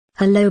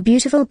Hello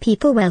beautiful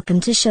people,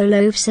 welcome to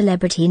Showlove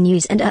Celebrity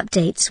News and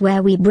Updates,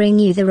 where we bring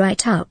you the right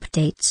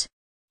updates.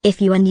 If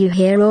you are new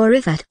here, or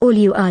if at all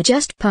you are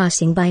just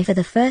passing by for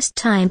the first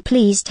time,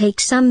 please take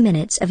some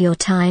minutes of your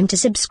time to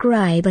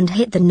subscribe and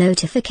hit the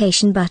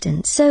notification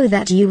button so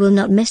that you will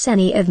not miss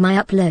any of my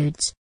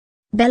uploads.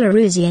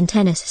 Belarusian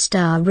tennis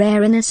star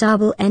Aryna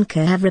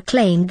Sabalenka have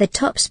reclaimed the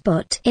top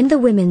spot in the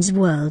women's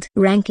world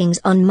rankings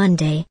on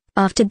Monday,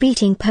 after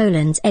beating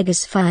Poland's Aryna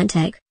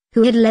Sabalenka,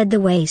 who had led the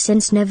way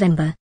since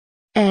November.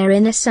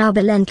 Aryna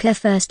Sabalenka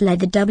first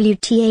led the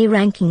WTA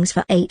rankings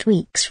for 8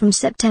 weeks from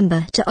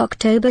September to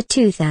October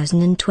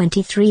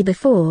 2023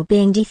 before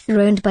being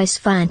dethroned by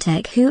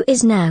Sabalenka, who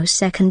is now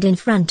second in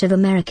front of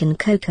American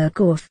Coco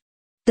Gauff.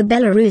 The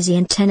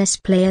Belarusian tennis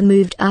player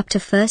moved up to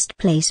first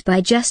place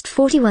by just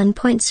 41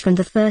 points from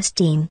the first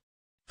team.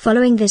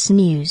 Following this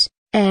news,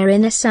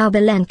 Aryna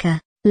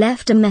Sabalenka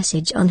left a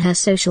message on her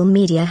social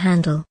media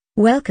handle,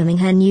 welcoming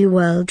her new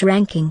world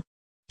ranking.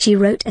 She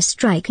wrote a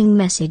striking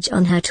message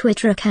on her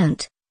Twitter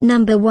account,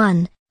 "Number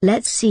 1,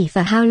 let's see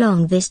for how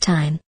long this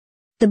time."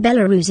 The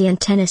Belarusian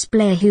tennis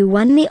player, who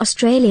won the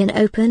Australian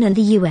Open and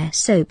the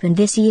US Open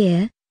this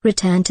year,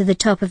 returned to the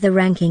top of the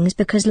rankings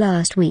because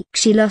last week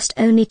she lost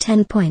only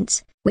 10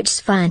 points, which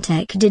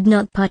Sabalenka did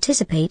not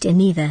participate in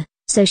either,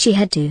 so she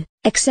had to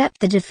accept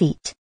the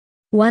defeat.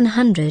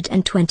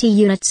 120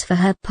 units for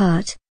her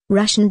part.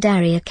 Russian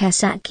Daria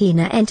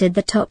Kasatkina entered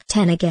the top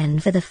 10 again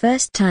for the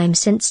first time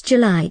since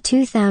July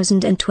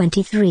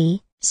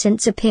 2023,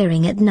 since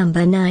appearing at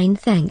number 9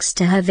 thanks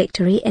to her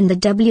victory in the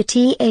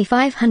WTA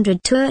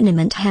 500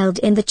 tournament held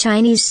in the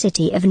Chinese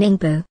city of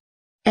Ningbo.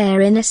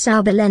 Aryna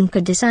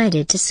Sabalenka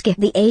decided to skip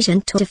the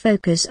Asian tour to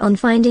focus on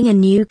finding a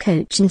new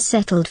coach and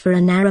settled for a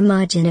narrow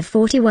margin of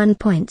 41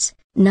 points,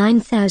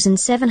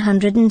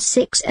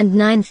 9,706 and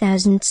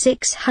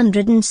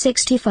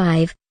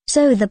 9,665,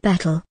 so the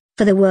battle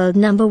for the world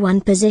number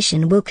 1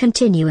 position will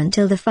continue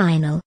until the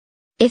final.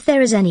 If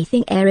there is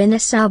anything Aryna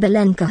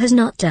Sabalenka has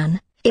not done,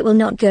 it will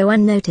not go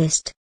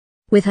unnoticed.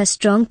 With her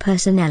strong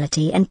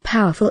personality and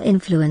powerful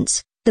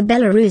influence, the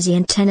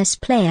Belarusian tennis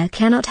player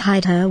cannot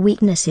hide her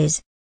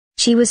weaknesses.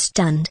 She was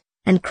stunned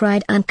and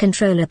cried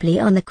uncontrollably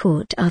on the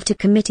court after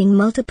committing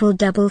multiple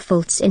double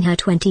faults in her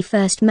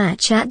 21st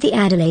match at the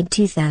Adelaide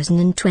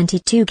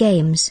 2022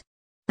 Games.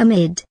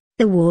 Amid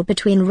the war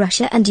between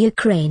Russia and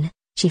Ukraine,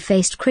 she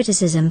faced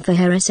criticism for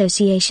her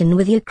association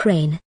with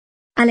Ukraine.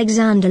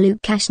 Alexander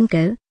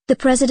Lukashenko, the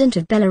president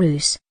of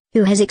Belarus,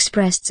 who has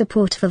expressed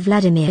support for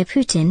Vladimir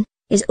Putin,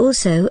 is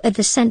also at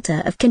the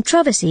center of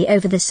controversy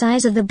over the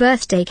size of the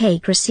birthday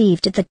cake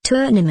received at the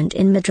tournament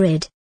in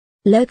Madrid.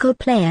 Local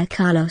player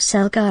Carlos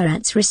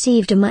Alcaraz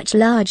received a much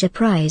larger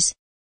prize.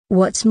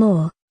 What's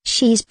more,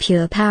 she's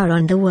pure power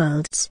on the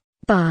world's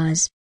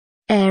bars.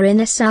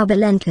 Aryna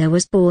Sabalenka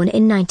was born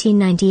in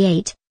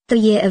 1998, the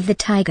year of the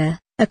tiger,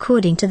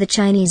 according to the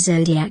Chinese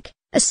zodiac,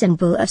 a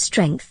symbol of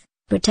strength,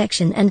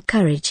 protection and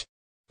courage.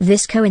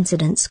 This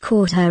coincidence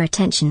caught her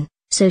attention,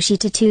 so she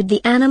tattooed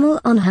the animal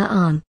on her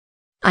arm.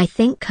 "I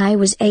think I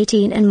was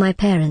 18 and my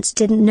parents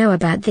didn't know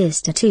about this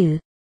tattoo.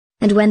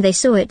 And when they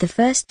saw it the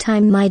first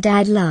time, my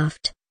dad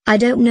laughed. I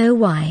don't know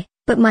why,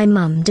 but my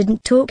mum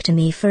didn't talk to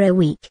me for a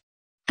week.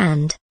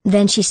 And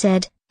then she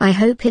said, 'I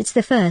hope it's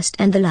the first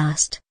and the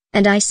last,'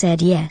 and I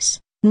said, 'Yes,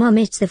 Mum,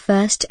 it's the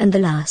first and the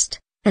last,'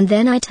 and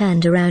then I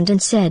turned around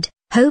and said,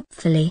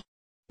 'Hopefully.'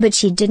 But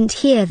she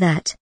didn't hear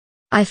that.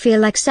 I feel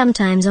like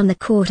sometimes on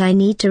the court I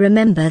need to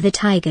remember the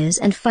tigers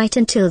and fight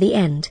until the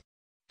end.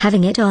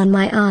 Having it on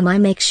my arm, I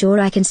make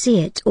sure I can see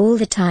it all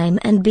the time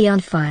and be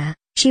on fire,"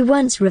 she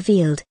once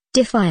revealed,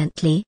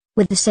 defiantly,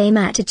 with the same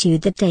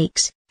attitude that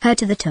takes her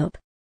to the top.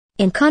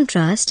 In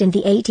contrast, in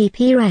the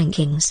ATP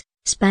rankings,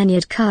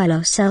 Spaniard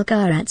Carlos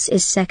Alcaraz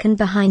is second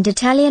behind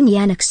Italian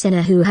Jannik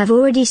Sinner, who have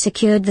already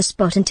secured the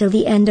spot until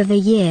the end of the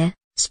year.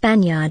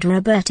 Spaniard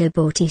Roberto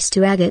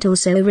Bautista Agut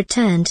also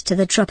returned to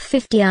the top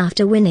 50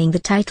 after winning the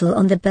title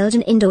on the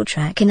Belgian indoor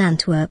track in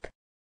Antwerp.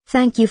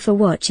 Thank you for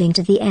watching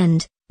to the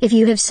end. If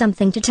you have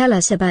something to tell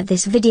us about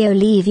this video,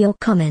 leave your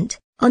comment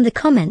on the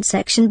comment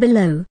section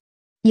below.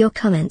 Your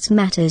comments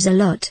matters a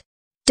lot.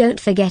 Don't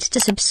forget to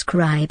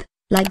subscribe,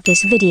 like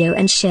this video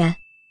and share.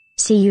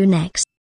 See you next.